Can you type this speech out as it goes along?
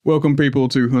Welcome, people,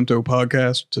 to Junto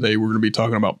Podcast. Today, we're going to be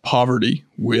talking about poverty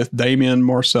with Damien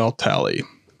Marcel Talley.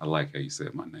 I like how you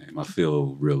said my name. I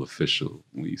feel real official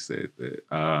when you said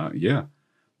that.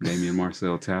 Damien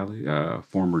Marcel Talley,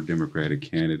 former Democratic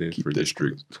candidate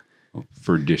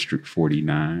for District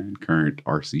 49, current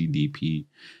RCDP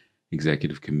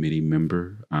Executive Committee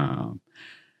member,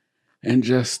 and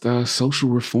just social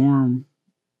reform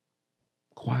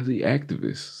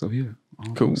quasi-activist. So yeah,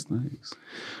 all those things.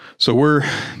 So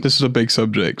this is a big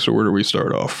subject. So where do we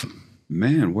start off?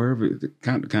 Man, wherever,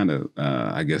 kind of,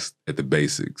 I guess at the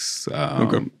basics.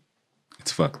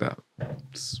 It's fucked up.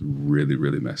 It's really,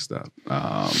 really messed up.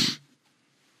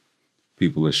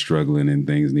 People are struggling and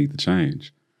things need to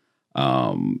change.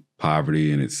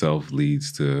 Poverty in itself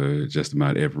leads to just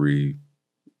about every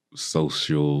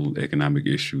social, economic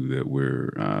issue that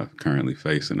we're currently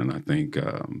facing. And I think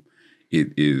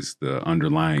it is the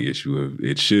underlying issue of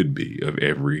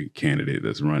every candidate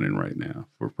that's running right now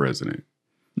for president.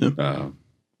 Yep.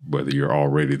 Whether you're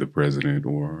already the president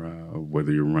or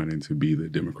whether you're running to be the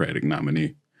Democratic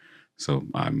nominee. So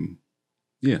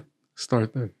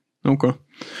start there. Okay.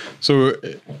 So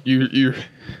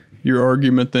your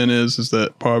argument then is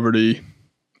that poverty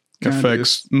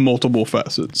affects multiple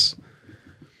facets.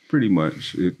 Pretty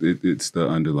much. It's the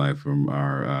underlying from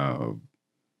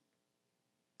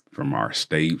our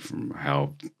state, from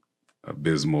how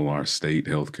abysmal our state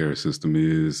healthcare system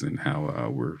is and how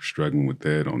we're struggling with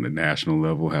that on the national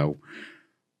level, how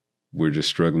we're just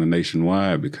struggling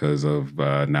nationwide because of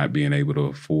not being able to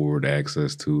afford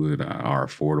access to it, our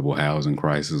affordable housing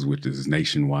crisis, which is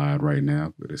nationwide right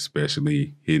now, but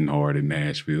especially hitting hard in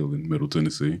Nashville and Middle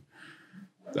Tennessee.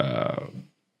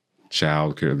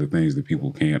 Child care, the things that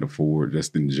people can't afford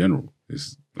just in general.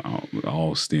 It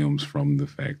all stems from the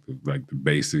fact of like the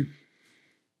basic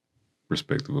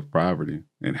perspective of poverty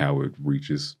and how it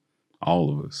reaches all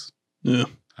of us. Yeah.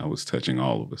 How it's touching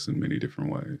all of us in many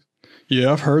different ways.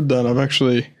 Yeah, I've heard that.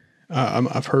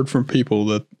 I've heard from people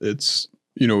that it's,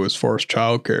 as far as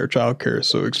childcare is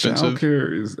so expensive.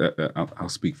 Childcare is, I'll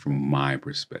speak from my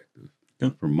perspective. Yeah.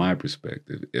 From my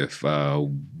perspective, if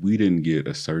we didn't get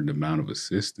a certain amount of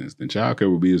assistance, then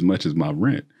childcare would be as much as my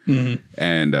rent. Mm-hmm.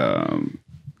 And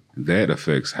that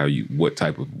affects what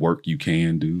type of work you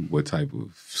can do, what type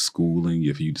of schooling.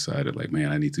 If you decided like,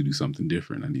 man, I need to do something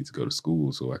different. I need to go to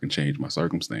school so I can change my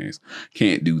circumstance.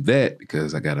 Can't do that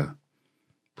because I got to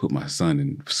put my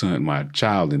my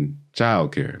child in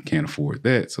childcare. Can't afford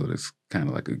that. So that's kind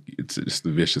of like it's just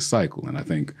a vicious cycle. And I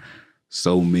think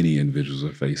so many individuals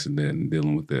are facing that and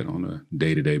dealing with that on a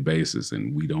day-to-day basis.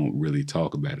 And we don't really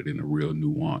talk about it in a real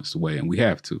nuanced way. And we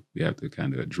have to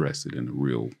kind of address it in a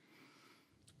real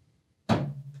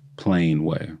plain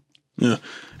way. Yeah.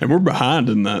 And we're behind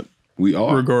in that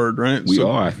regard, right? We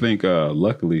are. I think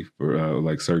luckily for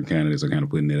like certain candidates are kind of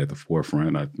putting it at the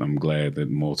forefront. I'm glad that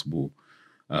multiple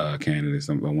candidates,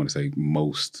 I want to say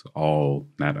most all,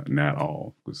 not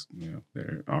all, because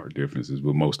there are differences,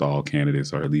 but most all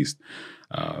candidates are at least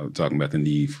talking about the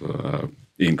need for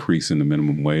increasing the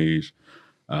minimum wage.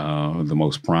 The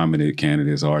most prominent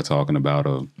candidates are talking about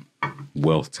a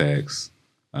wealth tax,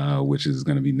 which is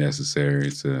going to be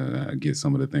necessary to get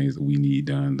some of the things that we need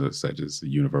done, such as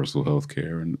universal health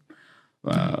care and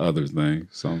other things.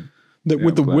 So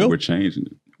we're changing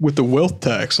it. With the wealth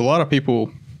tax, a lot of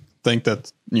people think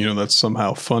that, that's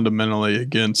somehow fundamentally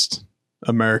against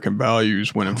American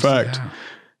values when in fact,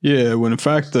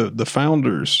 the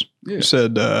founders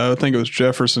said, I think it was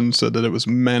Jefferson said that it was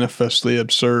manifestly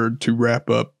absurd to wrap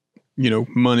up,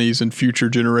 monies in future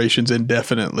generations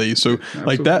indefinitely. So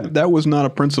like that was not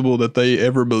a principle that they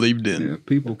ever believed in. Yeah,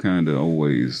 people kind of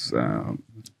always,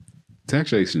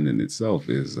 taxation in itself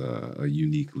is but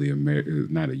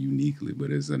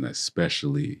is an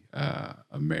especially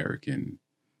American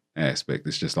aspect.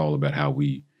 It's just all about how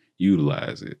we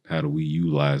utilize it. How do we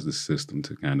utilize the system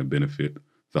to kind of benefit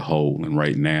the whole? And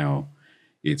right now,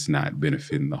 it's not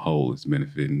benefiting the whole. It's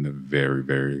benefiting a very,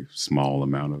 very small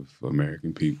amount of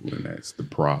American people, and that's the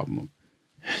problem.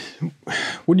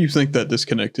 What do you think that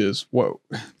disconnect is?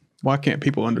 Why can't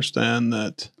people understand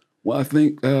that? Well, I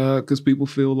think because people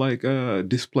feel like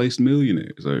displaced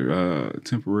millionaires or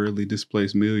temporarily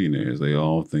displaced millionaires. They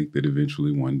all think that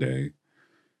eventually one day,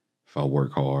 if I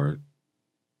work hard,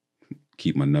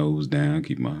 keep my nose down,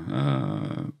 keep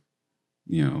my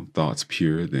thoughts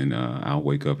pure, then I'll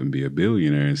wake up and be a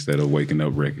billionaire instead of waking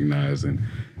up recognizing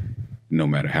no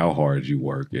matter how hard you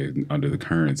work under the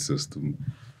current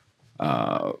system,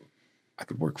 I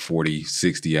could work 40,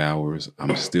 60 hours.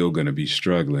 I'm still going to be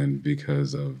struggling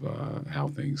because of how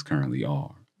things currently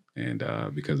are and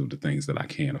because of the things that I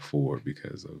can't afford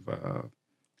because of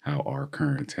how our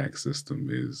current tax system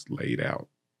is laid out.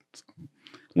 So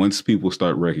once people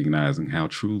start recognizing how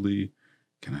truly,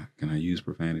 can I use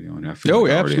profanity on it? Oh,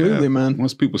 like absolutely, man.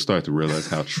 Once people start to realize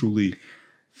how truly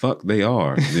fuck they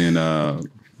are, then I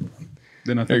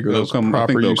think they'll come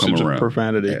around.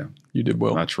 Profanity. Yeah. You did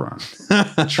well. I try.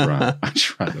 I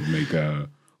try to make a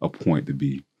point to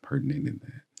be pertinent in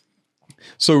that.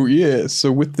 So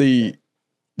with the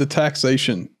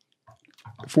taxation,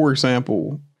 for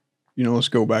example, let's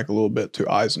go back a little bit to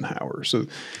Eisenhower. So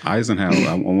Eisenhower,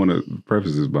 I want to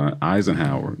preface this by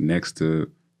Eisenhower next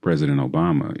to President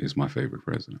Obama is my favorite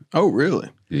president. Oh, really?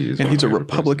 He is, and he's a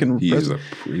Republican president.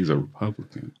 He's a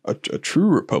Republican. A true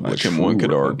Republican, one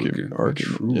could argue. A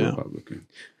true Republican.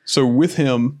 So with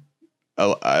him,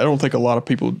 I don't think a lot of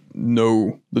people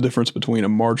know the difference between a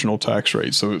marginal tax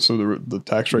rate. So the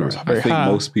tax rate was very high. I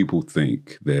think most people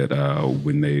think that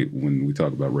when we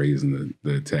talk about raising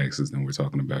the taxes, then we're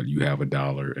talking about you have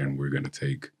 $1 and we're going to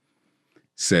take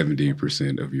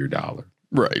 70% of your dollar.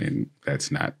 Right. And that's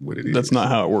not what it is. That's not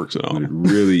how it works at all. What it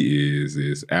really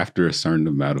is after a certain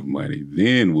amount of money,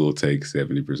 then we'll take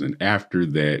 70%. After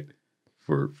that,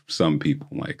 for some people,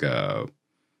 like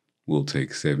we'll take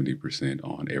 70%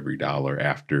 on every dollar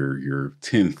after your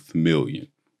 10th million,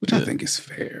 which I think is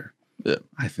fair. Yeah.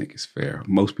 I think it's fair.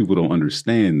 Most people don't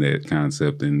understand that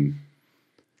concept, and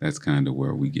that's kind of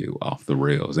where we get off the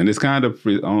rails. And it's kind of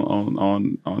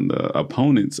on the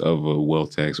opponents of a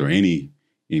wealth tax or any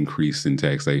increase in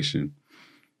taxation,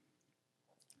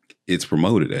 it's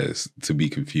promoted as to be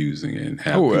confusing and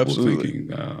have people absolutely.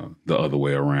 Thinking the other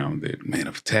way around, that, man,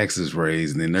 if taxes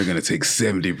raised, then they're going to take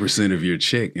 70% of your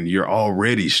check and you're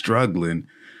already struggling.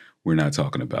 We're not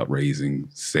talking about raising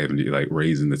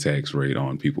the tax rate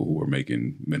on people who are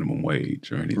making minimum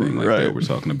wage or anything like that. We're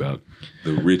talking about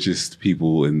the richest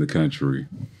people in the country.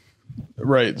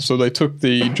 Right. So they took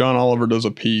John Oliver does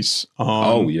a piece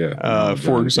on,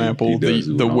 for example,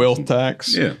 the wealth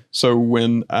tax. Yeah. So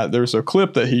when there's a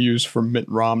clip that he used from Mitt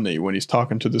Romney when he's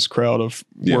talking to this crowd of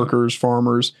workers,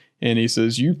 farmers, and he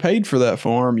says, you paid for that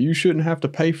farm. You shouldn't have to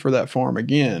pay for that farm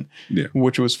again. Yeah.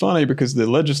 Which was funny because the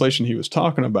legislation he was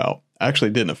talking about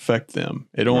actually didn't affect them.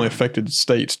 It only affected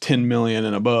states 10 million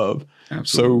and above.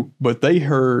 Absolutely. So, but they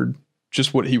heard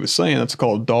just what he was saying. That's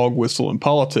called dog whistle in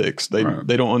politics. They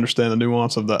don't understand the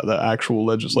nuance of the actual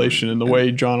legislation. And the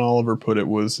way John Oliver put it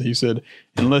was, he said,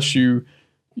 unless you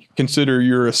consider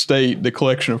your estate the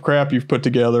collection of crap you've put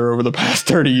together over the past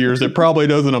 30 years, it probably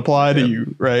doesn't apply to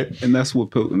you, right? And that's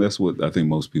what I think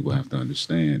most people have to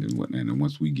understand and whatnot. And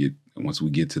once we get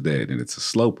to that, and it's a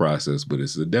slow process, but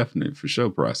it's a definite for sure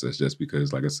process, just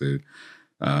because, like I said,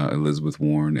 Elizabeth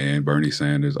Warren and Bernie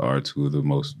Sanders are two of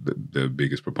the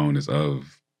biggest proponents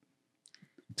of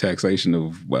taxation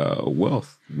of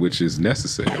wealth, which is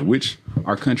necessary, which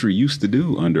our country used to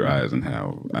do under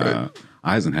Eisenhower.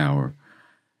 Eisenhower,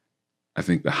 I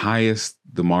think the highest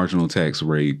the marginal tax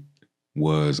rate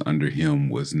was under him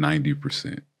was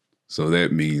 90%. So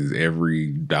that means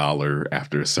every dollar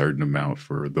after a certain amount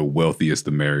for the wealthiest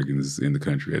Americans in the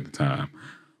country at the time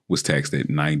was taxed at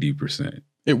 90%.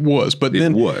 It was, but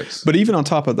even on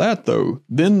top of that, though,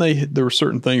 then there were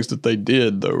certain things that they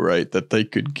did, though, right, that they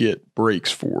could get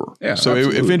breaks for. Yeah, so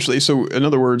eventually, in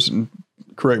other words, and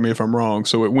correct me if I'm wrong.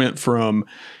 So it went from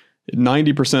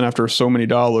 90% after so many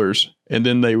dollars, and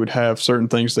then they would have certain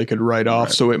things they could write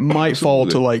off. So it might fall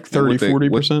to like 30,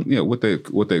 40%. Yeah, what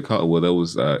they call, well, that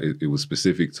was it was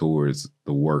specific towards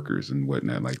the workers and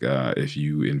whatnot. Like if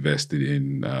you invested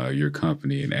in your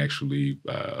company and actually,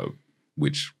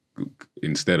 which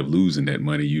instead of losing that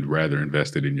money, you'd rather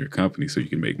invest it in your company so you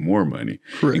can make more money.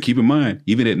 Correct. And keep in mind,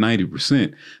 even at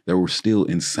 90%, there were still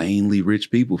insanely rich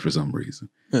people for some reason.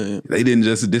 They didn't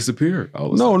just disappear.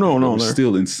 No. There were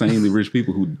still insanely rich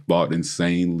people who bought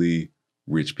insanely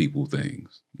rich people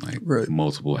things, like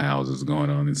multiple houses going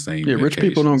on, insane vacations. Rich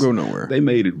people don't go nowhere. They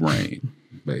made it rain,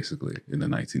 basically, in the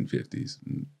 1950s.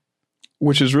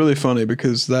 Which is really funny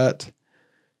because that,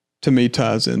 to me,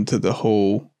 ties into the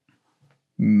whole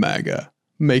MAGA,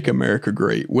 Make America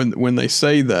Great. When they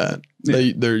say that,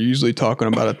 they're usually talking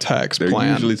about a tax plan.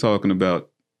 They're usually talking about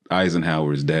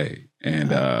Eisenhower's day.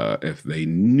 And if they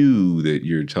knew that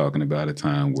you're talking about a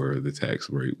time where the tax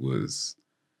rate was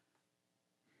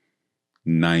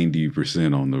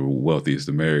 90% on the wealthiest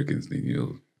Americans,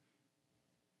 then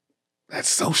that's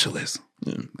socialism.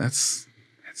 Yeah. That's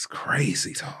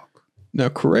crazy talk. Now,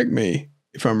 correct me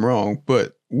if I'm wrong,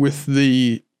 but with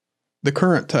the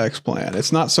current tax plan,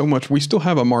 it's not so much, we still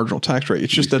have a marginal tax rate.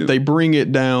 It's just that they bring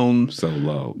it down so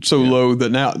low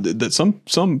that now that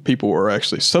some people are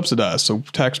actually subsidized. So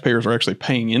taxpayers are actually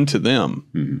paying into them.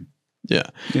 Mm-hmm.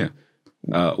 Yeah.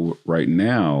 Right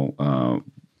now,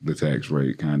 the tax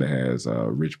rate kind of has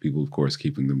rich people, of course,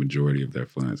 keeping the majority of their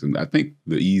funds. And I think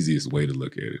the easiest way to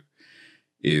look at it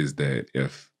is that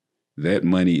if that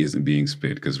money isn't being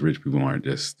spent, because rich people aren't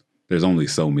just, there's only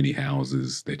so many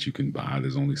houses that you can buy.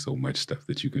 There's only so much stuff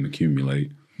that you can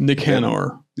accumulate. Nick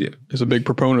Hanauer is a big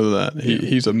proponent of that.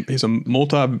 He's a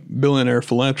multi-billionaire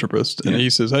philanthropist, and he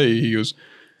says, hey, he goes,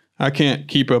 I can't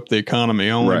keep up the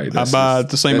economy. I buy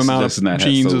the same amount of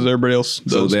jeans as everybody else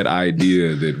does. So that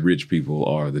idea that rich people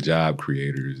are the job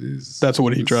creators that's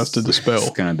what he tries to dispel.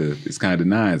 It's kind of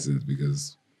nonsense,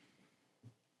 because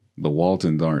the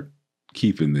Waltons aren't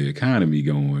keeping the economy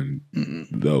going.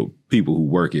 Though people who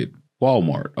work at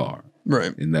Walmart are.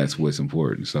 Right. And that's what's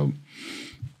important. So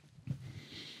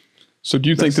do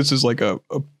you think this is like a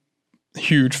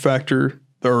huge factor,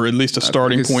 or at least a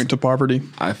starting point to poverty?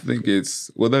 I think it's,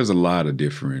 there's a lot of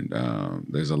different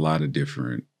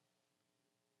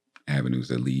avenues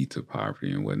that lead to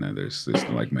poverty and whatnot. There's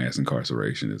system like mass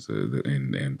incarceration and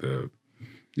the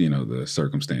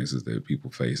circumstances that people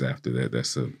face after that.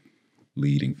 That's a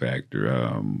leading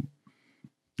factor.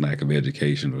 Lack of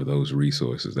education or those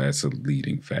resources, that's a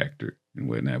leading factor and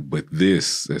whatnot. But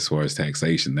this, as far as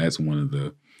taxation, that's one of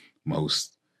the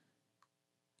most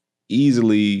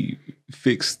easily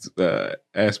fixed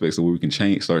aspects of where we can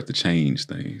start to change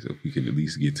things. If we can at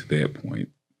least get to that point,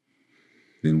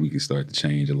 then we can start to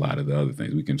change a lot of the other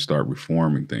things. We can start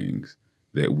reforming things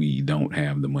that we don't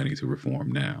have the money to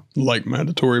reform now. Like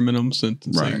mandatory minimum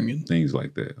sentencing. Right, and things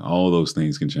like that. All those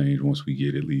things can change once we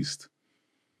get at least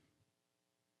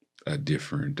a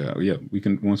different,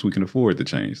 once we can afford to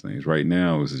change things. Right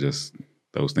now, it's just,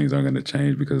 those things aren't going to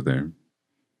change because people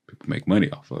make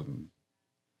money off of them.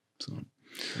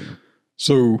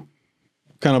 So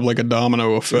kind of like a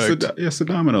domino effect. It's a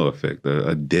domino effect,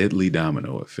 a deadly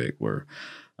domino effect where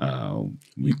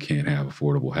we can't have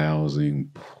affordable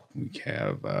housing. We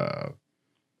have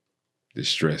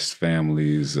distressed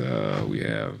families. We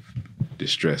have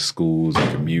distressed schools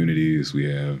and communities. We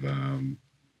have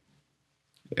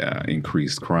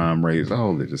increased crime rates.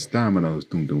 Oh, they're just dominoes.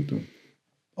 Doom, doom, doom.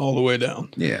 All the way down.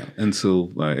 Yeah. Until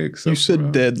you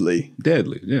said deadly.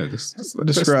 Deadly. Yeah. Describe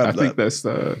that. I think that's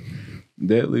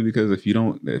deadly, because if you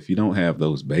don't have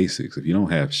those basics, if you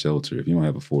don't have shelter, if you don't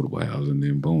have affordable housing,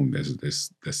 then boom, that's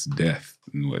death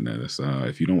and whatnot. That's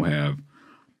if you don't have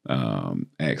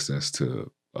access to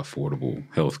affordable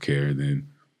health care, then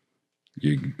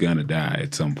you're gonna die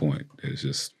at some point. There's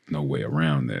just no way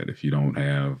around that. If you don't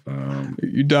have,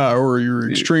 you die, or you're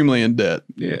extremely in debt.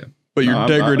 Yeah, but you're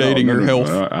degrading your health.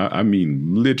 I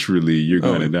mean, literally, you're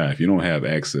gonna die if you don't have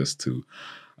access to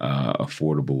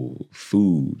affordable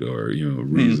food or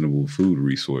reasonable food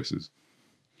resources.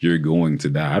 You're going to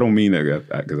die. I don't mean that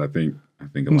because I think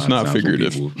a lot of times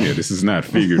figurative. This is not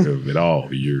figurative at all.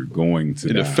 You're going to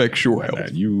die. It affects your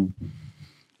health. You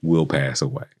will pass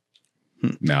away.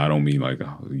 Now, I don't mean like,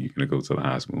 oh, you're going to go to the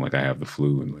hospital, like I have the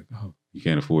flu and like, oh, you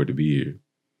can't afford to be here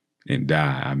and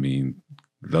die. I mean,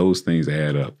 those things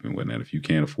add up and whatnot. If you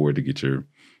can't afford to get your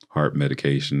heart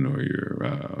medication or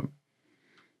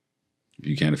if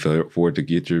you can't afford to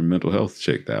get your mental health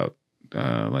checked out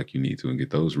like you need to and get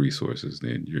those resources,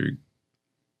 then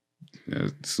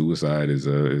suicide is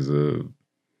a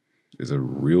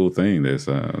real thing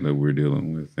that we're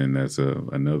dealing with, and that's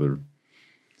another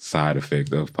side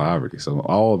effect of poverty. So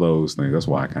all those things, that's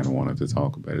why I kind of wanted to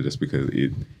talk about it, just because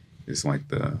it's like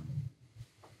the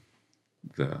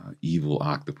evil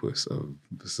octopus of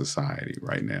the society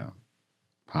right now.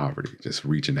 Poverty, just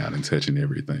reaching out and touching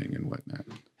everything and whatnot.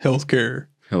 Healthcare,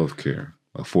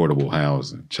 affordable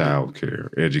housing, childcare,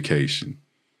 education.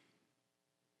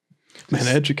 Man,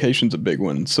 education's a big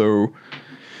one. So,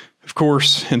 of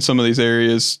course, in some of these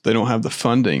areas, they don't have the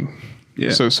funding.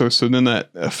 Yeah. So then that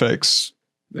affects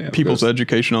people's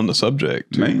education on the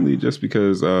subject. Mainly just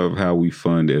because of how we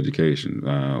fund education.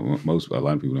 A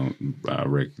lot of people don't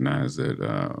recognize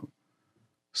that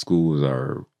schools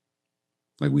are,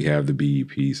 like, we have the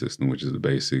BEP system, which is the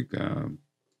basic. I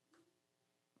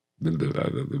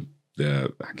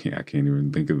can't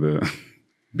even think of the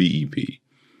BEP.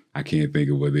 I can't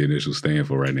think of what the initials stand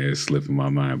for right now. It's slipping my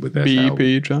mind, but that's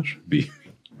BEP, Josh. This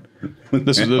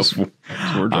is where Josh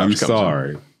I'm comes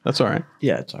sorry. in. That's all right.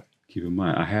 Yeah, it's all right. Keep in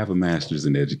mind, I have a master's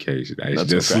in education. It's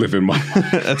just slipping my mind.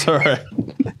 That's all right.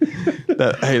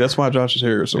 That's why Josh is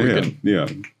here, so we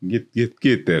can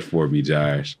get that for me,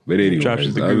 Josh. But anyway, Josh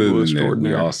is the other Google than that, we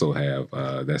extraordinaire. also have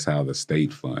that's how the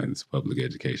state funds public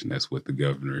education. That's what the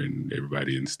governor and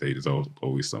everybody in the state is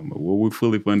always something. Well, we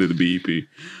fully funded the BEP.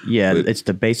 Yeah, it's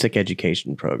the basic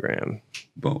education program.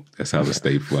 Boom. That's how the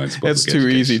state funds public That's education.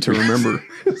 too easy to remember.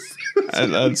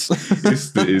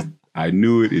 I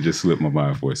knew it. It just slipped my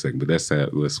mind for a second. But that's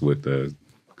what the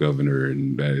governor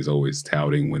and that is always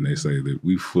touting when they say that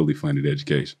we fully funded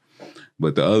education.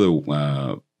 But the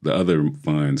other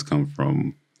funds come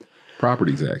from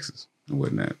property taxes and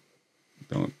whatnot.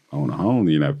 Don't own a home,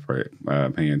 you're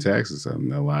not paying taxes.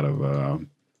 In a lot of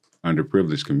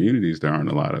underprivileged communities, there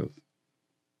aren't a lot of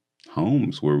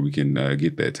homes where we can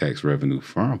get that tax revenue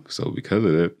from. So because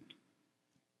of that,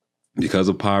 because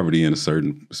of poverty in a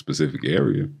certain specific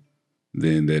area,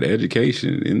 then that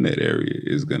education in that area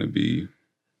is going to be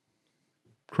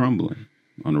crumbling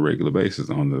on a regular basis.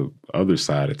 On the other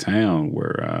side of town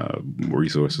where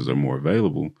resources are more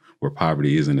available, where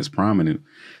poverty isn't as prominent,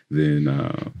 then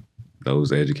those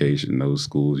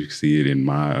schools, you see it in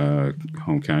my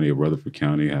home county of Rutherford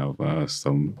County, have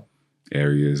some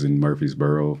areas in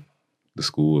Murfreesboro, the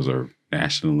schools are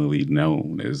nationally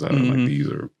known as like these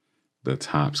are the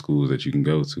top schools that you can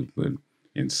go to, but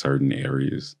in certain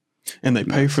areas. And they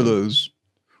pay for those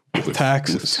with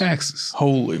taxes. With taxes.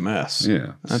 Holy mess.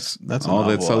 Yeah. That's all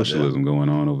that socialism going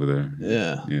on over there.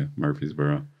 Yeah. Yeah.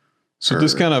 Murfreesboro. So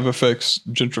this kind of affects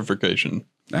gentrification.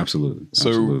 Absolutely. So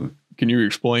Absolutely. Can you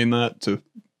explain that to?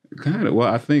 Kind of.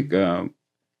 Well, I think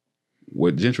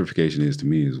what gentrification is to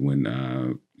me is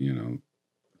when,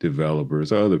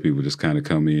 developers or other people just kind of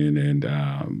come in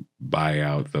and buy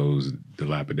out those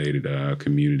dilapidated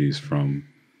communities from,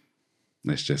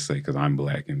 let's just say, because I'm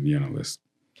Black and,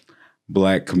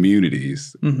 Black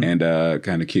communities and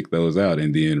kind of kick those out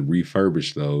and then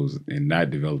refurbish those and not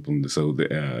develop them so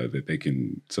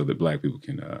that Black people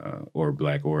can, or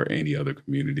Black or any other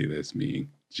community that's being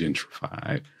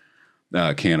gentrified,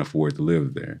 can't afford to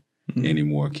live there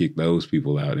anymore. Kick those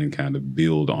people out and kind of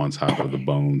build on top of the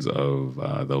bones of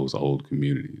those old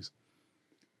communities.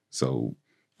 So,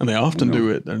 and they often do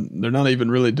it. They're not even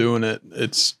really doing it.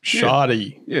 It's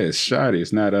shoddy. Yeah, it's shoddy.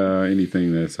 It's not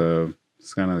anything that's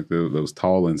it's kind of like those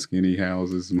tall and skinny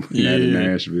houses in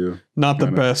Nashville. Not the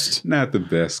best. Not the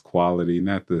best quality.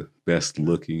 Not the best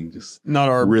looking. Just not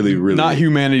our really not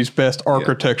humanity's best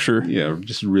architecture. Yeah,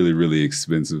 just really, really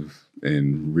expensive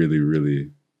and really, really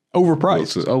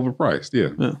overpriced. Overpriced.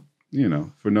 Yeah.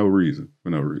 For no reason.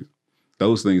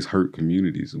 Those things hurt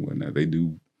communities and whatnot. They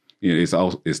do. It's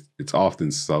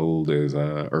often sold as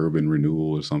urban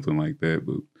renewal or something like that.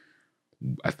 But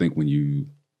I think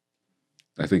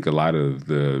a lot of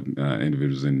the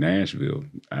individuals in Nashville,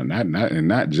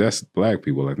 not just Black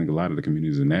people, I think a lot of the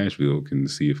communities in Nashville can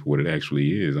see it for what it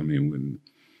actually is. I mean, when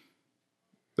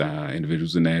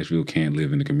individuals in Nashville can't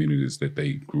live in the communities that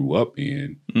they grew up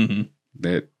in,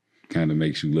 that kind of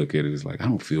makes you look at it as like, I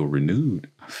don't feel renewed.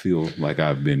 I feel like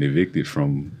I've been evicted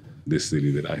from this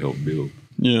city that I helped build.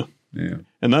 Yeah. Yeah.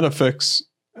 And that affects,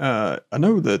 I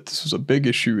know that this was a big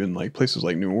issue in like places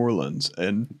like New Orleans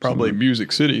and probably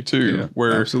Music City too,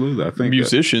 where absolutely. I think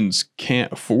musicians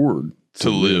can't afford to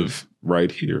live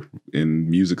right here in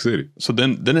Music City. So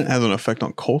then it has an effect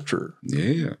on culture.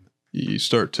 Yeah. You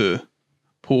start to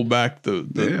pull back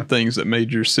the things that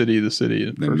made your city the city.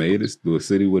 That made the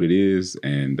city what it is,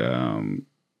 and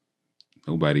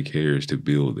nobody cares to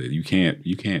build it. You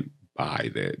can't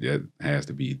buy that. That has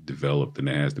to be developed and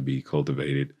it has to be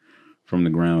cultivated from the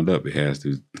ground up. It has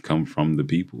to come from the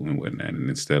people and whatnot. And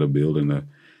instead of building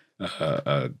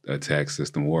a tax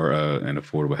system or an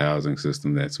affordable housing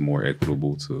system that's more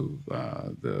equitable to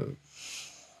the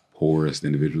poorest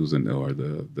individuals or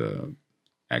the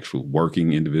actual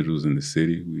working individuals in the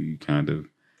city, we kind of,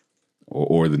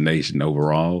 or the nation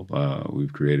overall,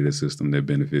 we've created a system that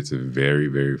benefits a very,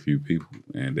 very few people,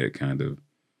 and that kind of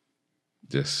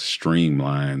just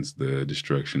streamlines the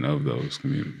destruction of those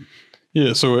communities.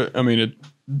 Yeah, so I mean, it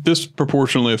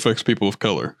disproportionately affects people of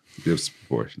color.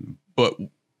 Disproportionately. But,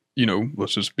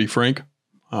 let's just be frank.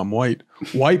 I'm white.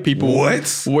 White people.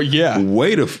 What? Well, yeah.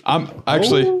 I'm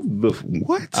actually.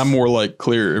 What? I'm more like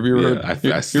clear. Have you ever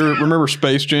heard? You remember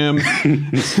Space Jam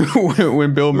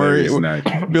when Bill Murray?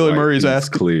 Billy Murray's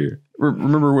asking. Clear.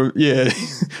 Remember when? Yeah,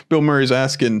 Bill Murray's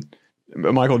asking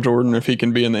Michael Jordan if he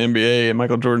can be in the NBA, and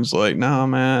Michael Jordan's like, "No,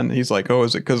 man." He's like, "Oh,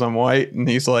 is it because I'm white?" And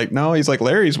he's like, "No." He's like,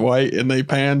 "Larry's white," and they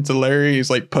pan to Larry. He's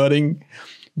like putting.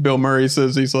 Bill Murray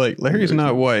says he's like, Larry's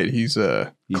not white. He's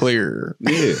clear.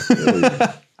 Yeah.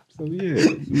 So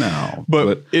no.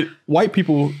 But white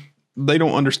people they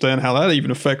don't understand how that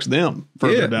even affects them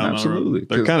further down the road.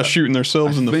 They're kind of shooting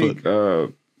themselves in the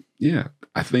foot.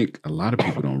 I think a lot of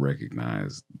people don't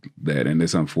recognize that, and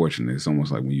it's unfortunate. It's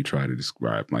almost like when you try to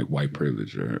describe like white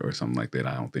privilege or something like that.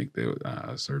 I don't think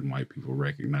that certain white people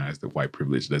recognize that white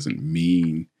privilege doesn't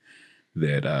mean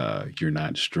that you're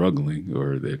not struggling,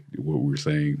 or that what we're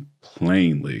saying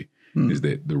plainly is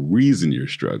that the reason you're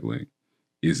struggling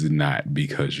is not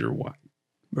because you're white.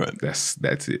 Right. That's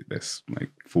it. That's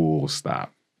like full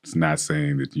stop. It's not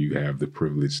saying that you have the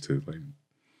privilege to like.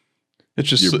 It's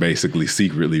just you're basically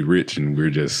secretly rich, and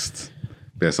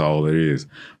that's all it is.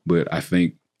 But I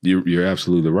think you're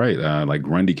absolutely right. Like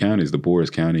Grundy County is the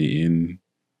poorest county in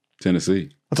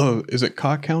Tennessee. I thought, is it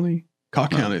Cocke County?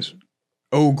 Cocke County is.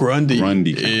 Oh, Grundy.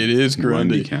 Grundy County. It is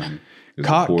Grundy. County.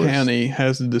 Cocke County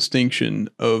has the distinction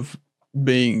of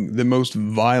being the most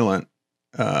violent,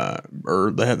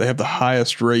 or they have the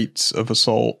highest rates of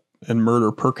assault and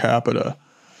murder per capita.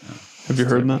 Have you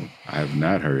heard that? I have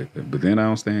not heard that, but then I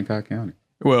don't stay in Cocke County.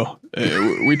 Well,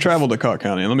 we traveled to Cocke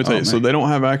County, and let me tell you, so they don't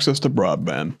have access to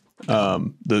broadband.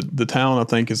 The town, I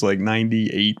think, is like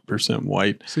 98%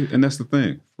 white. See, and that's the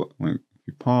thing. When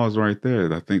you pause right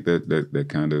there, I think that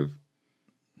kind of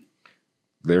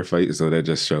their face. So that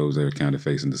just shows they're kind of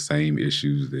facing the same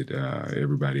issues that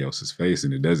everybody else is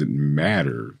facing. It doesn't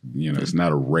matter, it's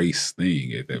not a race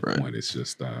thing at that point. It's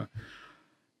just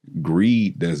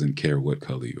greed doesn't care what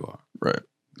color you are. Right.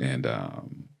 And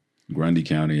Grundy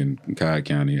County and Cocke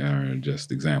County are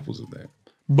just examples of that.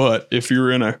 But if you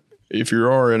are in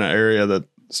an area that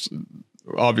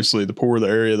obviously the poorer the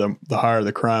area, the higher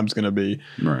the crime's going to be.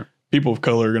 Right. People of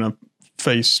color are going to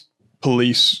face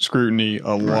police scrutiny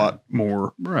a lot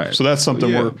more. Right. So that's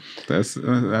something where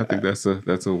I think that's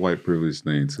a white privilege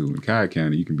thing too. In Cocke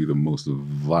County, you can be the most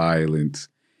violent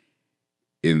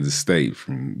in the state,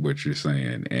 from what you're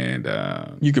saying, and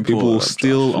you can people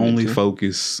still only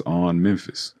focus on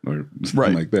Memphis or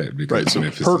something like that. Because so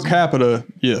Memphis per capita,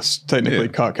 yes, technically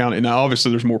Cocke County. Now, obviously,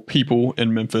 there's more people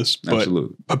in Memphis, but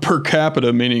per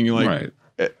capita, meaning like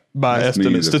by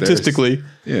estimate, statistically,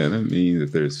 that means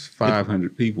that there's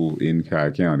 500 people in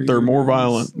Cocke County. They're more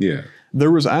violent. Yeah.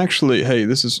 There was actually,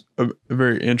 this is a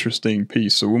very interesting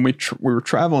piece. So when we were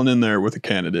traveling in there with a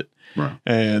candidate. Right.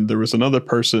 And there was another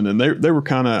person, and they were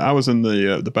kind of, I was in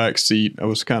the back seat. I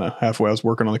was kind of halfway. I was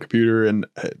working on the computer, and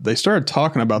they started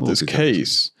talking about this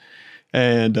case,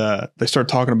 and they started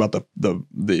talking about the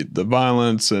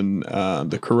violence and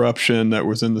the corruption that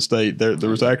was in the state. There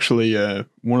was actually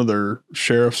one of their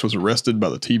sheriffs was arrested by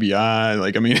the TBI.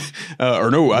 Like, I mean,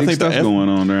 or no, I think stuff going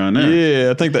on around there.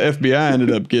 Yeah, I think the FBI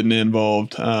ended up getting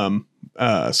involved.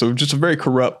 So just a very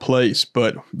corrupt place,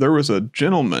 but there was a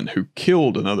gentleman who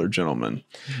killed another gentleman.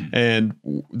 And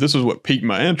this is what piqued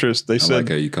my interest. They said, like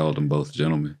how you called them both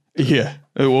gentlemen. Yeah.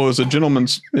 It was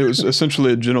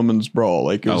essentially a gentleman's brawl.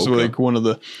 Like it was like one of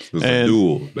the, it was a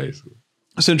duel, basically.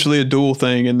 Essentially a duel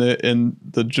thing. And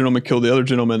the gentleman killed the other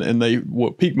gentleman. And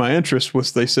what piqued my interest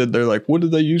was they're like, what did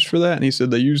they use for that? And he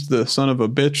said, they used the son of a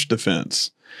bitch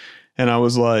defense. And I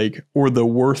was like, or the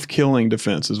worth killing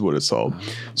defense is what it's called.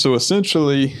 So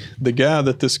essentially, the guy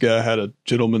that this guy had a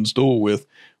gentleman's duel with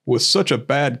was such a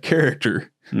bad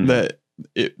character that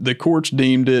the courts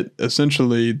deemed it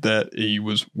essentially that he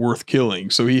was worth killing.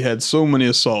 So he had so many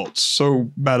assaults,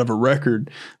 so bad of a record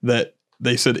that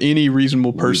they said any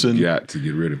reasonable person got to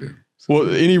get rid of him. Well,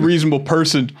 any reasonable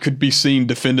person could be seen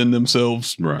defending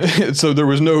themselves. Right. So there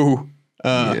was no.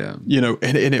 I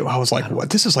was like, "What?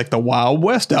 This is like the Wild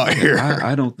West out here."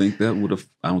 I don't think that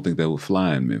would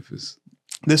fly in Memphis.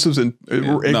 This was in.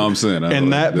 No, I'm saying,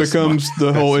 and that becomes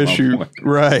the whole issue,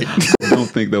 right? I don't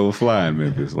think that would fly in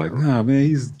Memphis. Like, nah, man,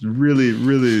 he's really,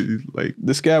 really like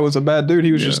this guy was a bad dude.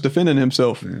 He was just defending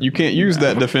himself. Yeah. You can't use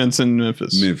that defense in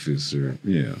Memphis.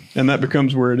 And that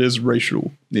becomes where it is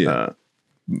racial,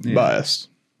 biased.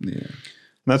 Yeah.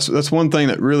 That's one thing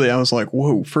that really I was like,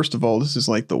 whoa, first of all, this is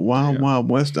like the wild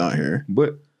west out here.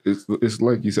 But it's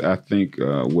like you said, I think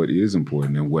what is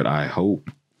important and what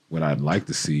I'd like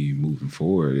to see moving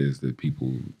forward is that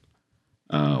people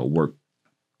work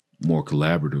more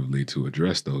collaboratively to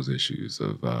address those issues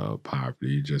of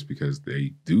poverty, just because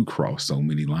they do cross so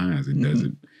many lines. It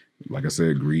doesn't, like I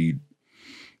said, greed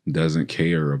doesn't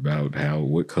care about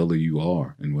what color you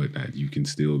are and whatnot. You can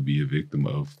still be a victim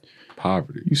of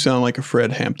poverty. You sound like a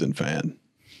Fred Hampton fan.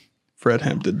 Fred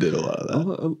Hampton did a lot of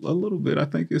that. A little bit. I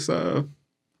think it's a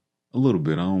little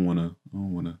bit. I don't want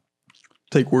to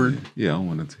take word. Yeah, I don't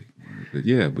want to take word. But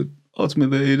yeah, but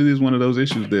ultimately, it is one of those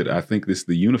issues that I think it's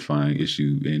the unifying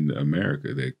issue in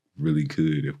America that really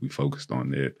could, if we focused on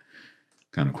that,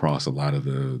 kind of cross a lot of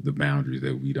the boundaries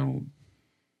that we don't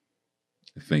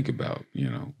think about,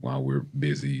 while we're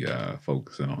busy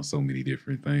focusing on so many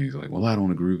different things. Like, well, I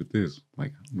don't agree with this.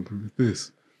 Like, I don't agree with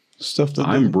this. Stuff that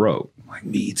I'm broke. Like,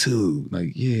 me too.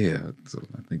 Like, yeah. So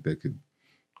I think that could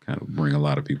kind of bring a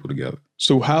lot of people together.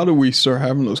 So how do we start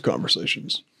having those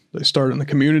conversations? They start in the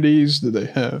communities. Do they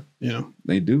have,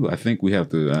 They do. I think we have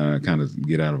to kind of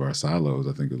get out of our silos,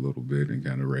 I think, a little bit and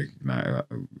kind of recognize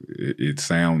it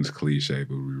sounds cliche,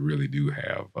 but we really do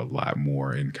have a lot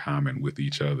more in common with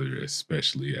each other,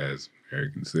 especially as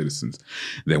American citizens,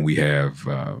 than we have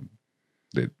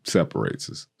that separates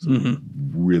us. So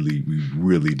we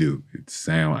really do.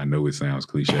 I know it sounds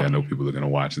cliche. I know people are going to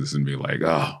watch this and be like,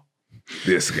 oh,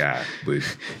 this guy, but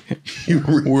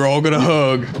we're all gonna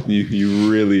hug. You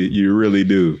really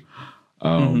do.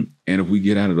 And if we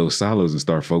get out of those silos and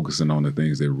start focusing on the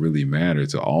things that really matter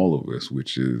to all of us,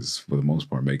 which is for the most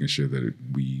part making sure that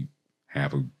we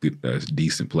have a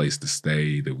decent place to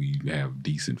stay, that we have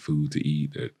decent food to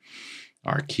eat, that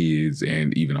our kids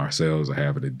and even ourselves are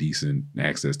having a decent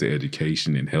access to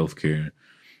education and healthcare,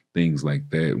 things like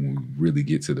that. When we really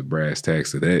get to the brass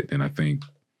tacks of that, then I think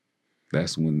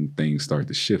that's when things start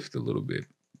to shift a little bit.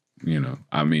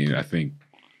 I mean, I think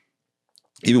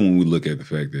even when we look at the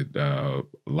fact that a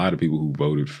lot of people who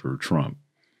voted for Trump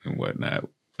and whatnot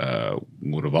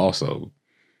would have also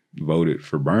voted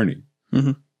for Bernie,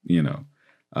 I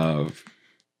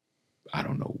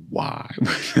don't know why,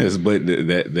 but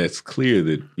that's clear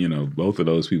that, both of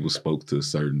those people spoke to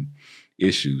certain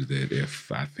issues that if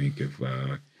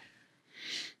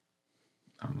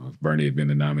I don't know, if Bernie had been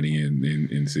the nominee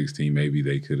in 16, maybe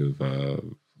they could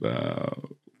have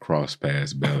crossed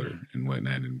paths better and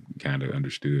whatnot and kind of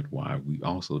understood why we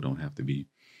also don't have to be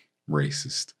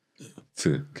racist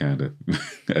to kind of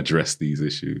address these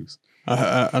issues.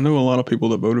 I know a lot of people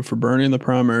that voted for Bernie in the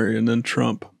primary and then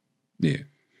Trump. Yeah.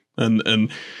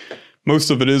 And most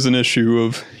of it is an issue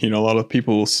of, a lot of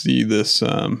people see this,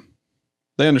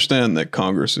 they understand that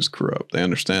Congress is corrupt. They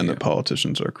understand that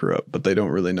politicians are corrupt, but they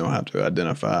don't really know how to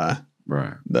identify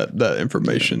that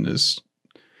information is,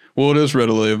 it is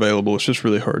readily available. It's just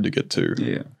really hard to get to.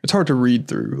 Yeah. It's hard to read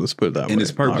through. Let's put it that way. And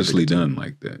it's purposely done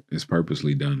like that. It's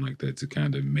purposely done like that to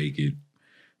kind of make it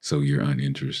so you're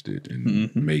uninterested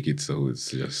and make it so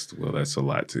it's just, that's a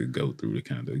lot to go through to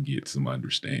kind of get some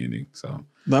understanding. So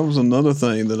that was another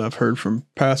thing that I've heard from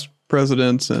past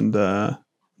presidents and,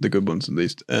 the good ones at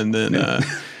least, and then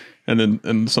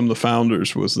and some of the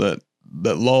founders was that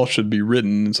law should be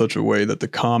written in such a way that the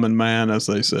common man, as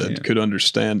they said, could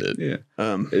understand it. Yeah,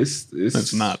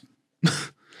 it's not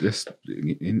just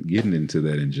getting into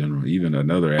that in general. Even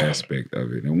another aspect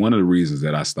of it, and one of the reasons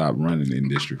that I stopped running in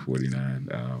District 49,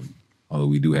 although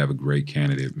we do have a great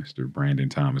candidate, Mr. Brandon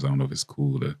Thomas. I don't know if it's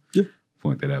cool to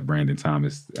point that out. Brandon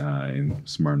Thomas in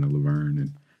Smyrna, Laverne,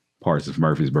 and parts of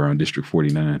Murfreesboro in District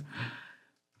 49.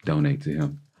 Donate to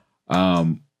him.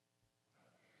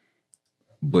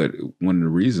 But one of the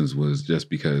reasons was just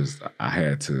because I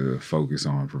had to focus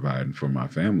on providing for my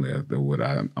family. What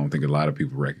I don't think a lot of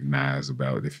people recognize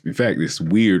about it. In fact, it's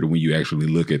weird when you actually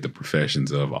look at the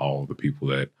professions of all the people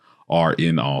that are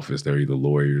in office. They're either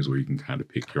lawyers where you can kind of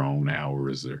pick your own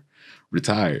hours or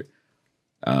retired.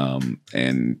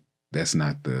 And that's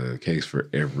not the case for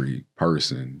every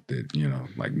person that,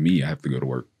 like me, I have to go to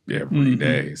work every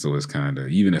day. So it's kind of,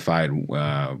 even if I had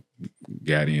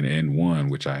got in and won,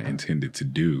 which I intended to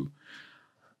do,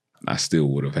 I still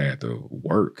would have had to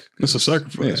work. It's a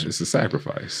sacrifice. Yeah, it's a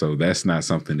sacrifice. So that's not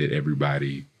something that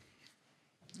everybody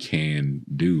can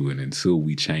do. And until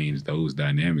we change those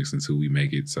dynamics, until we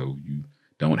make it so you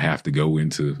don't have to go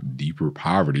into deeper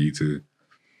poverty to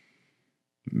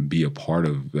be a part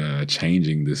of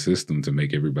changing the system to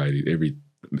make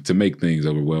to make things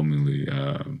overwhelmingly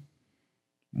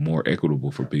more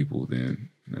equitable for people, then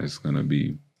that's going to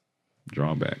be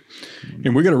drawbacks.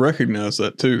 And we got to recognize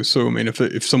that too. So, I mean,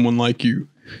 if someone like you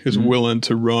is willing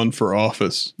to run for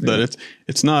office, that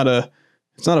it's not a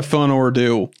fun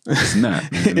ordeal. It's not.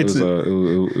 It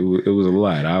was a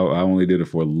lot. I only did it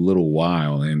for a little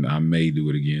while, and I may do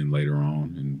it again later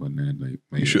on. And whatnot.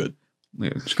 You should.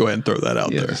 Yeah, just go ahead and throw that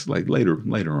out there. It's like later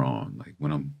on, like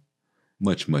when I'm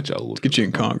much older. Let's get you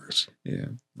in Congress. Yeah,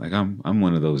 like I'm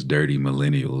one of those dirty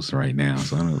millennials right now.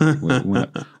 So I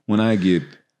don't, when I get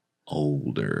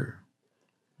older,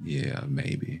 yeah,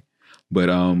 maybe. But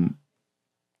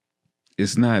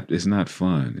it's not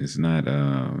fun. It's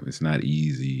not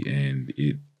easy, and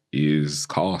it is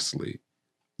costly.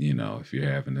 If you're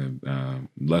having to.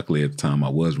 Luckily, at the time I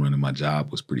was running, my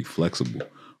job was pretty flexible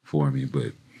for me,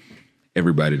 but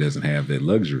everybody doesn't have that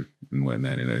luxury and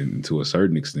whatnot. And to a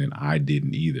certain extent, I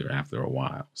didn't either after a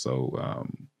while. So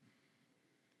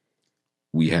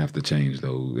we have to change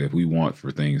those. If we want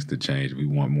for things to change, we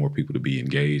want more people to be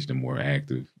engaged and more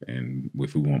active. And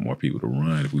if we want more people to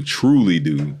run, if we truly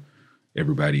do,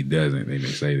 everybody doesn't. They may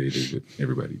say they do, but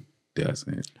everybody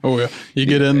doesn't. Oh, yeah. You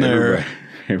get in there.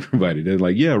 Everybody does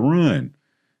like, yeah, run.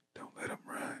 Don't let them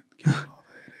run. Give them all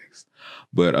the headaches.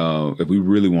 But if we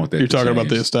really want that You're talking change, about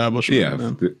the establishment. Yeah,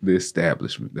 the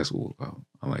establishment. That's what we'll call it.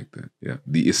 I like that. Yeah.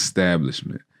 The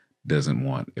establishment doesn't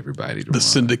want everybody to run.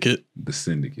 Syndicate. The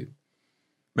syndicate.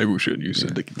 Maybe we shouldn't use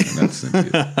syndicate. Not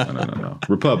syndicate. No.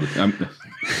 Republican.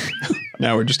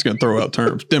 Now we're just going to throw out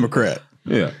terms. Democrat.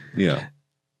 Yeah.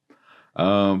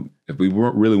 If we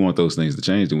really want those things to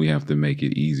change, then we have to make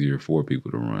it easier for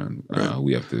people to run. Right.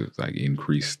 We have to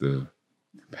increase the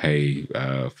pay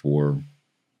for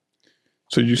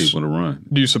people to run.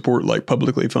 Do you support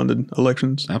publicly funded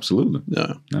elections? Absolutely.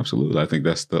 Yeah. Absolutely. I think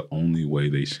that's the only way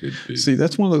they should be. See,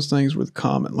 that's one of those things with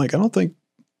common.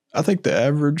 I think the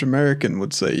average American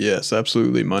would say, yes,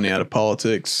 absolutely. Money out of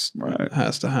politics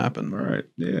has to happen. Right.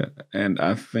 Yeah. And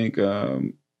I think,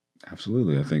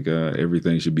 absolutely. I think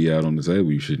everything should be out on the table.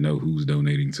 You should know who's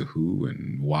donating to who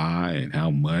and why and how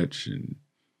much and,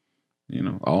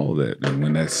 all of that. And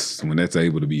when that's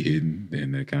able to be hidden,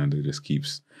 then that kind of just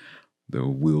keeps the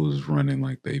wheels running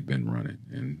like they've been running.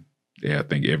 And yeah, I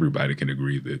think everybody can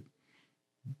agree that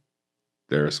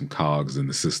there are some cogs in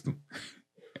the system.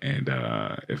 And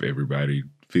if everybody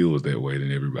feels that way,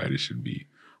 then everybody should be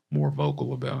more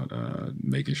vocal about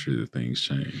making sure that things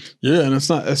change. Yeah, and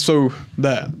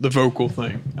the vocal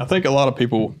thing. I think a lot of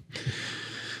people,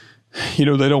 they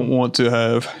don't want to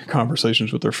have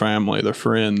conversations with their family, their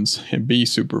friends, and be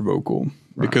super vocal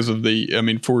because of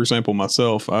for example,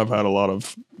 myself, I've had a lot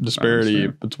of disparity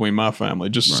between my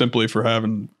family just simply for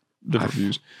having different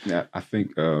views. Yeah, I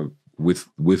think with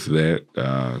that,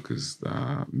 because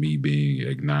me being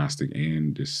agnostic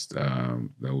and just that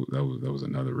was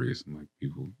another reason.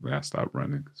 I stopped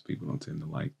running because people don't tend to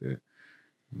like that.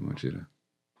 We want you to.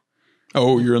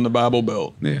 Oh, you're in the Bible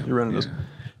Belt. Yeah, you're running this.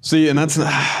 See, and that's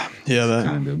that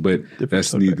kind of. But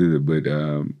that's neither. But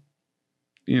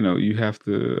you have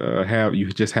to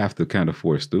you just have to kind of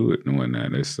force through it and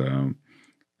whatnot. It's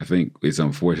I think it's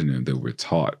unfortunate that we're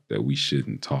taught that we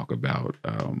shouldn't talk about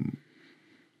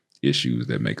issues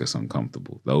that make us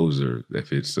uncomfortable.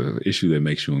 If it's an issue that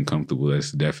makes you uncomfortable,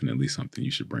 that's definitely something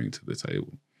you should bring to the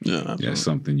table. Yeah, that's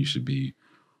something you should be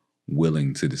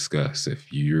willing to discuss.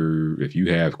 If you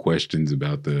have questions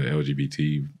about the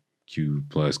LGBTQ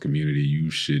plus community,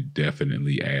 you should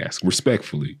definitely ask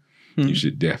respectfully. You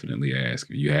should definitely ask.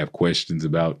 If you have questions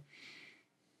about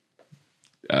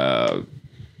the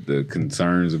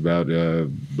concerns about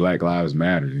Black Lives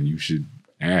Matter, then you should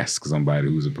ask somebody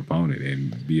who's a proponent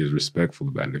and be as respectful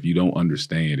about it. If you don't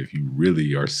understand, if you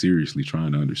really are seriously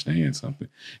trying to understand something,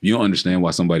 if you don't understand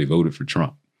why somebody voted for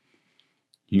Trump,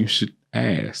 you should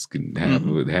ask and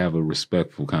have a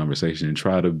respectful conversation and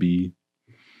try to be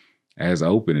as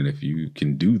open. And if you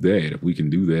can do that, if we can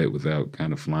do that without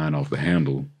kind of flying off the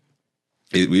handle,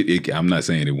 I'm not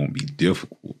saying it won't be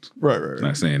difficult. Right. I'm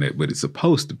not saying that, but it's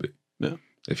supposed to be. Yeah.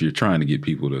 If you're trying to get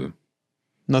people to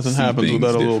nothing happens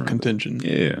without a little contention.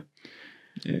 Yeah.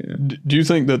 Do you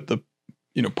think that the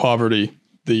poverty,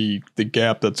 the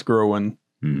gap that's growing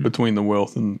between the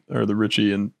wealth or the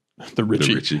Richie and the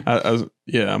Richie?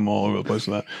 I'm all over the place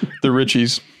with that. The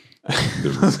Richies.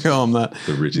 Let's call them that.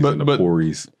 The Richies and the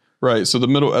Poories. Right. So the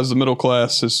middle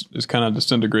class is kind of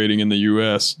disintegrating in the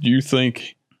U.S. Do you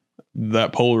think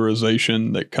that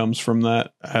polarization that comes from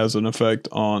that has an effect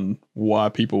on why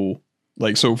people?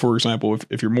 So for example,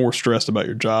 if you're more stressed about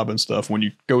your job and stuff, when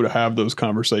you go to have those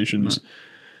conversations,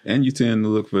 and you tend to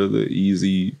look for the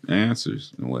easy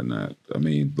answers and whatnot. I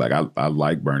mean, I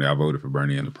like Bernie. I voted for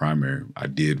Bernie in the primary. I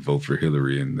did vote for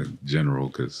Hillary in the general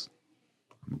because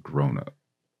I'm a grown up.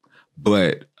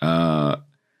 But I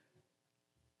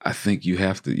think you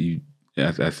have to.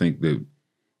 I think that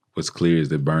what's clear is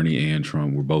that Bernie and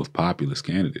Trump were both populist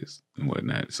candidates and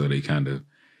whatnot. So they kind of.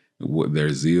 What their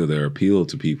zeal, their appeal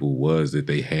to people was that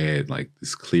they had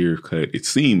this clear cut. It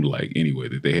seemed like anyway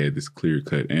that they had this clear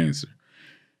cut answer,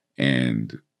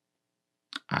 and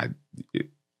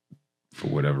for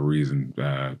whatever reason,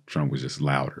 Trump was just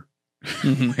louder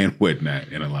and whatnot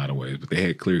in a lot of ways. But they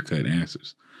had clear cut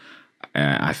answers.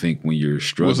 And I think when you're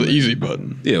struggling, it was an easy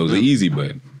button. Yeah, it was an easy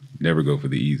button. Never go for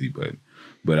the easy button.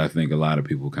 But I think a lot of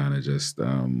people kind of just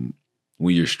when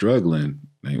you're struggling,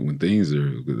 when things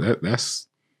are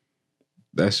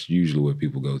that's usually what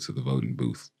people go to the voting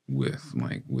booth with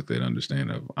that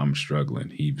understanding of I'm struggling.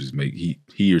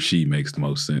 He or she makes the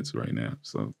most sense right now.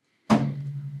 So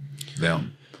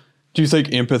them. Do you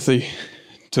think empathy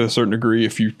to a certain degree,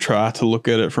 if you try to look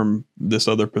at it from this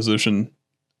other position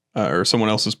or someone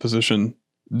else's position,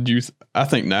 I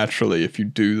think naturally, if you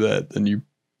do that, then you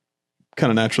kind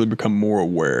of naturally become more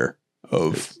aware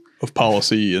of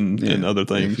policy and other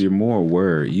things. If you're more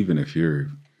aware, even if you're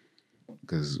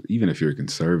a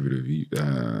conservative,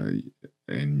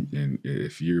 and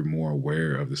if you're more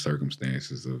aware of the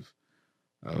circumstances of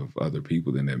other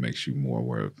people, then that makes you more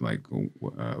aware of like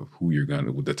who you're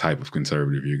the type of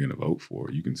conservative you're gonna vote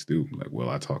for. You can still be like, well,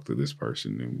 I talked to this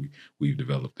person and we've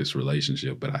developed this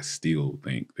relationship, but I still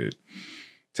think that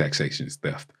taxation is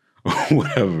theft or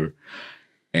whatever,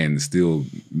 and still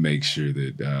make sure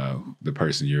that the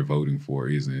person you're voting for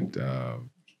isn't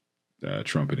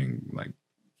trumpeting like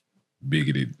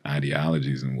bigoted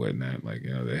ideologies and whatnot. Like,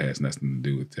 that has nothing to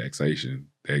do with taxation.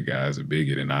 That guy's a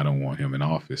bigot and I don't want him in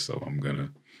office, so I'm going to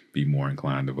be more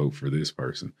inclined to vote for this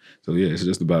person. So yeah, it's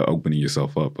just about opening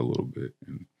yourself up a little bit,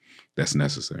 and that's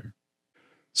necessary.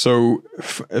 So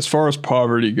as far as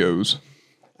poverty goes,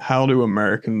 how do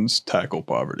Americans tackle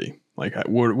poverty? Like,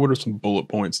 what are some bullet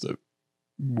points that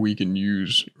we can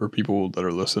use, or people that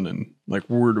are listening, like,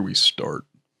 where do we start?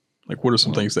 Like, what are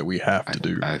some things that we have to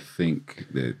do? I think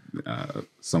that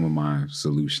some of my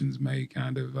solutions may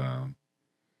kind of,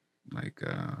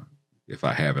 if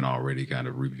I haven't already kind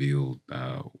of revealed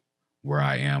where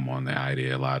I am on the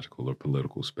ideological or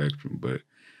political spectrum, but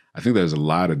I think there's a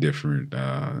lot of different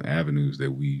avenues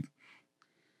that we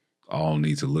all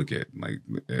need to look at, like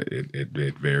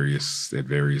at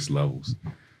various levels.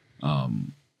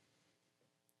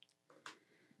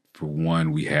 For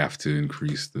one, we have to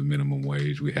increase the minimum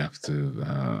wage. We have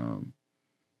to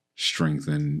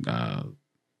strengthen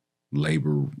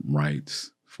labor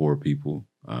rights for people.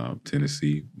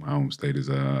 Tennessee, my home state, is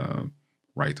a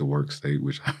right to work state,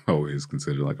 which I always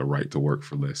consider like a right to work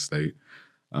for less state.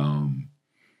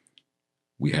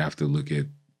 We have to look at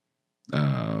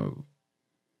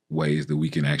ways that we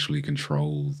can actually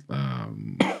control,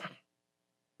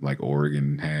 like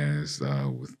Oregon has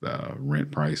with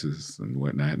rent prices and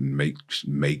whatnot, and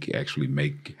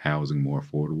make housing more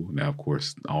affordable. Now, of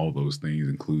course, all those things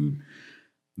include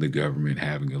the government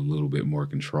having a little bit more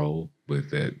control, but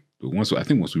once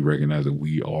we recognize that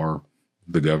we are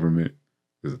the government,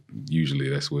 because usually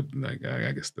that's what, like,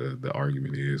 I guess the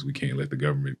argument is, we can't let the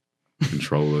government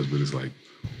control us, but it's like,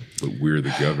 but we're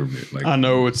the government. Like, I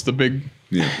know it's the big.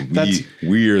 Yeah,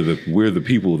 we're the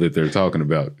people that they're talking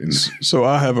about. So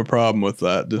I have a problem with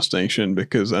that distinction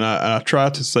because, and I try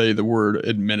to say the word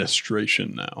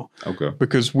administration now. Okay.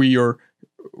 Because we are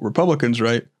Republicans,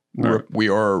 right? We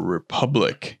are a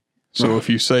republic. So if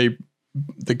you say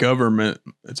the government,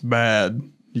 it's bad,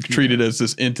 you treat it as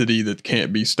this entity that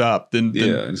can't be stopped, then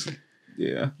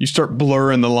you start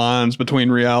blurring the lines between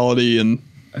reality and.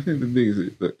 I think the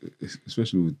biggest,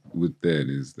 especially with that,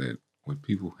 is that what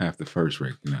people have to first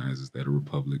recognize is that a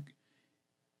republic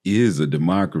is a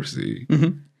democracy.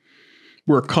 Mm-hmm.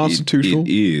 We're a constitutional.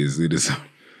 It is a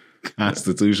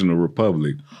constitutional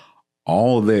republic.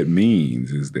 All that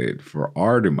means is that for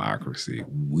our democracy,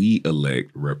 we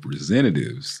elect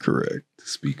representatives, correct, to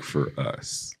speak for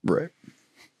us, right?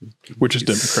 Which is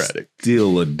democratic.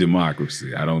 Still a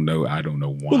democracy. I don't know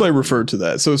why. Well, they referred to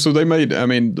that. So they made. I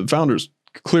mean, the founders.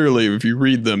 Clearly, if you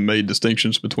read them, made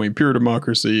distinctions between pure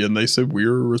democracy, and they said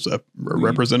we're a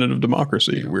representative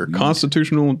democracy. Yeah, we're a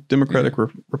constitutional democratic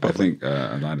republic. I think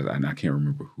a lot of, and I can't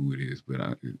remember who it is,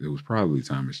 but it was probably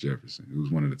Thomas Jefferson. It was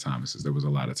one of the Thomases. There was a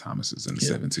lot of Thomases in the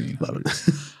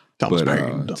 1700s. Thomas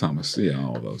Paine. Thomas,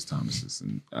 all those Thomases,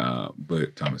 and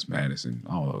but Thomas Madison,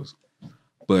 all those.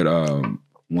 But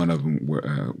one of them,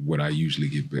 what I usually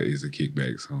get is a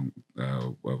kickback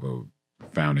of a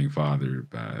founding father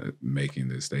by making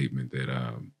the statement that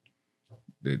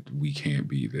that we can't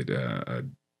be, that a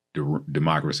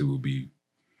democracy will be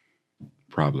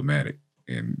problematic,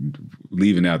 and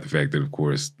leaving out the fact that, of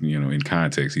course, in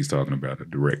context, he's talking about a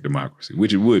direct democracy,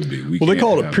 which it would be. They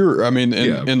call it pure. I mean,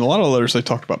 in a lot of letters, they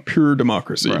talked about pure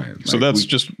democracy. Right. So that's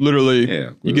just literally,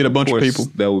 you get a bunch of people.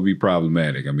 That would be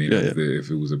problematic. I mean, if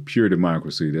it was a pure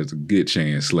democracy, there's a good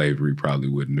chance slavery probably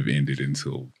wouldn't have ended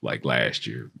until like last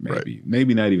year, maybe. Right.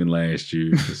 Maybe not even last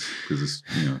year, because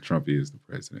Trump is the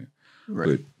president. Right.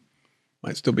 But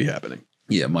might still be happening.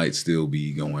 Yeah, it might still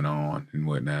be going on and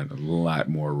whatnot. A lot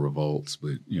more revolts,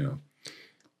 but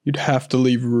you'd have to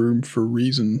leave room for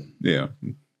reason. Yeah.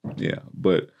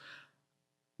 But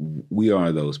we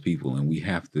are those people, and we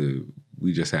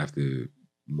just have to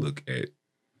look at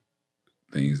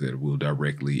things that will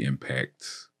directly impact,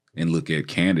 and look at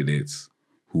candidates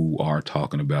who are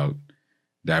talking about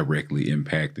directly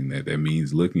impacting that. That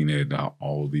means looking at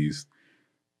all these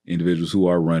individuals who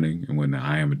are running, and when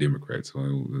I am a Democrat, so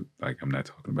like I'm not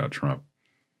talking about Trump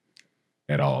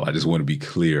at all. I just want to be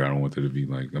clear. I don't want there to be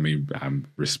like, I mean, I'm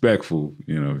respectful.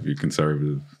 You know, if you're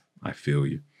conservative, I feel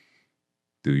you.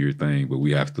 Do your thing, but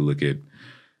we have to look at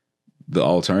the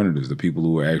alternatives, the people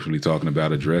who are actually talking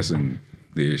about addressing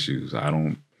the issues. I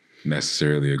don't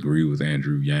necessarily agree with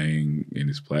Andrew Yang in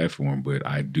his platform, but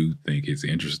I do think it's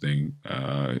interesting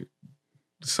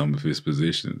some of his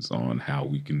positions on how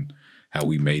we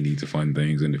may need to fund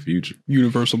things in the future.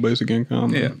 Universal basic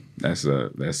income. Yeah, that's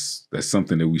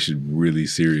something that we should really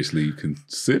seriously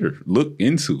consider, look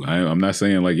into. I'm not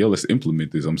saying like, yo, let's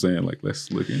implement this. I'm saying like,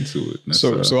 let's look into it.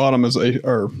 So automation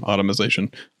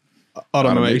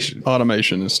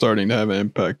is starting to have an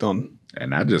impact on,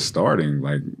 and not just starting,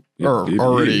 like it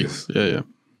already. Is. Yeah.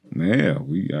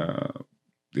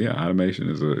 Automation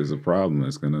is a problem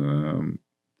that's gonna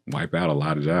wipe out a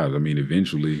lot of jobs. I mean,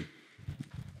 eventually,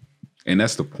 and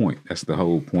that's the point. That's the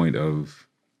whole point of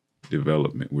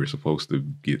development. We're supposed to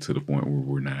get to the point where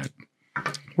we're not.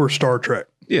 We're Star Trek.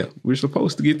 Yeah, we're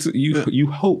supposed to get to you. Yeah.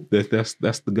 You hope that's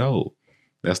the goal.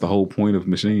 That's the whole point of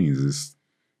machines. Is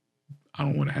I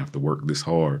don't want to have to work this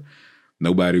hard.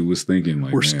 Nobody was thinking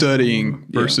like we're studying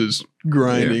versus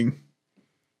grinding. Yeah.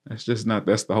 That's just not.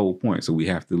 That's the whole point. So we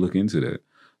have to look into that.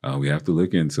 We have to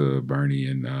look into Bernie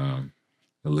and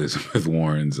Elizabeth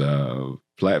Warren's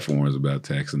platforms about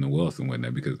taxing the wealth and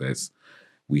whatnot, because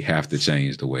we have to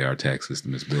change the way our tax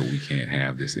system is built. We can't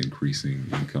have this increasing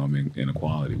income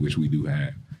inequality, which we do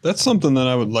have. That's something that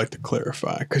I would like to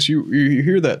clarify, because you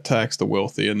hear that tax the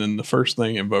wealthy, and then the first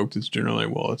thing invoked is generally,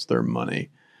 well, it's their money.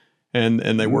 And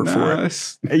they work for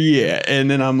it. Yeah.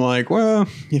 And then I'm like, well,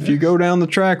 if you go down the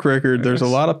track record, there's a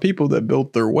lot of people that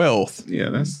built their wealth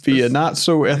via not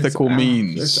so ethical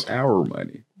means. That's our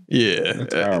money. Yeah.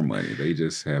 That's our money. They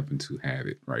just happen to have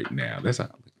it right now. That's our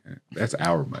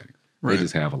money. Right. They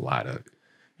just have a lot of it.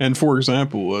 And for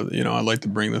example, I'd like to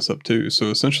bring this up too. So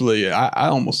essentially, I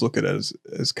almost look at it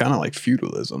as kind of like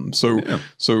feudalism. So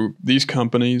these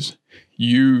companies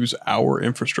use our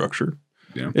infrastructure.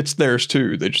 Yeah. It's theirs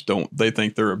too. They just don't. They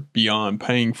think they're beyond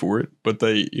paying for it. But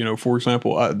they, for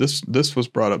example, this was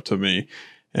brought up to me,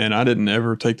 and I didn't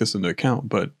ever take this into account.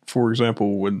 But for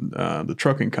example, when the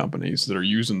trucking companies that are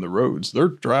using the roads, they're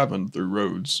driving through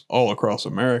roads all across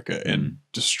America and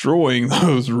destroying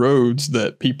those roads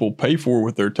that people pay for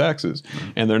with their taxes,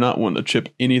 and they're not wanting to chip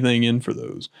anything in for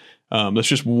those. That's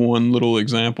just one little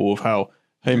example of how,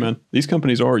 hey man, these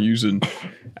companies are using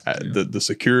the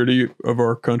security of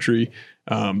our country.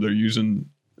 They're using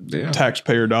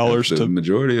taxpayer dollars. The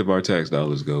majority of our tax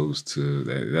dollars goes to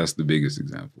that's the biggest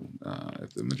example.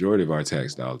 If the majority of our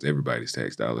tax dollars, everybody's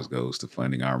tax dollars, goes to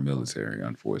funding our military,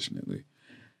 unfortunately.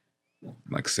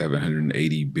 Like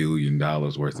 $780 billion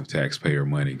worth of taxpayer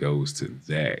money goes to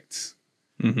that.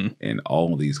 Mm-hmm. And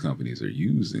all these companies are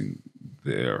using,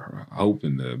 they're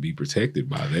hoping to be protected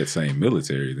by that same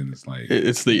military. Then it's like,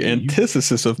 it's the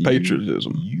antithesis of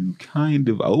patriotism. You kind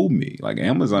of owe me. Like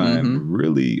Amazon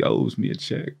really owes me a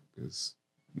check, because,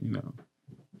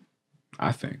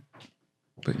 I think.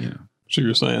 But, So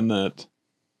you're saying that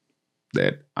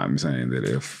I'm saying that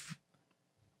if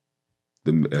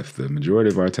the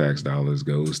majority of our tax dollars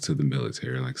goes to the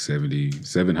military, like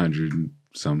 700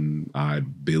 some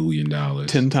odd $billion,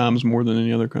 10 times more than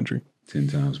any other country, 10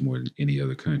 times more than any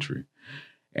other country,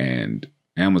 and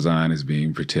Amazon is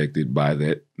being protected by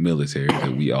that military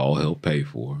that we all help pay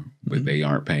for, but they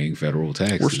aren't paying federal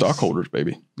taxes. We're stockholders,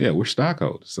 baby. Yeah, we're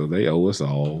stockholders, so they owe us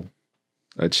all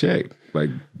a check, like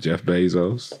Jeff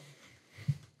Bezos.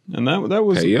 And that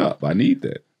was pay up. I need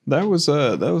that. That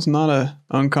was not a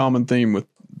uncommon theme with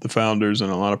the founders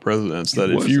and a lot of presidents, that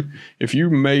if you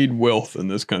made wealth in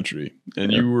this country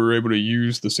and you were able to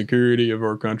use the security of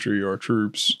our country, our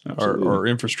troops, our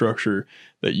infrastructure,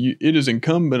 that it is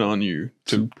incumbent on you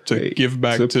to give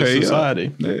back to society,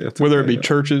 whether it be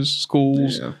churches,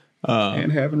 schools,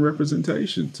 and having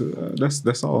representation.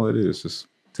 That's all it is, just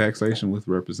taxation with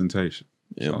representation.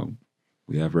 Yep. So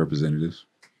we have representatives.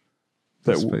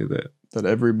 Let's pay that. That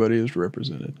everybody is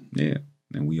represented. Yeah,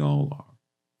 and we all are.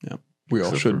 Yeah. We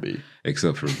all should be.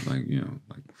 Except for like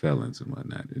felons and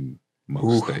whatnot in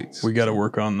most states. We got to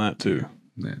work on that too.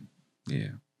 Yeah.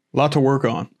 A lot to work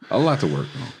on. A lot to work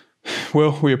on.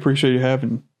 Well, we appreciate you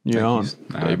having you on.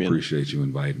 I appreciate you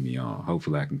inviting me on.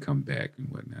 Hopefully I can come back and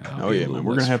whatnot. Man. We're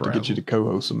going to have to get you to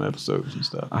co-host some episodes and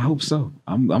stuff. I hope so.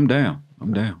 I'm down.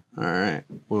 I'm down. All right.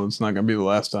 Well, it's not going to be the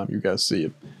last time you guys see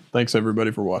it. Thanks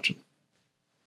everybody for watching.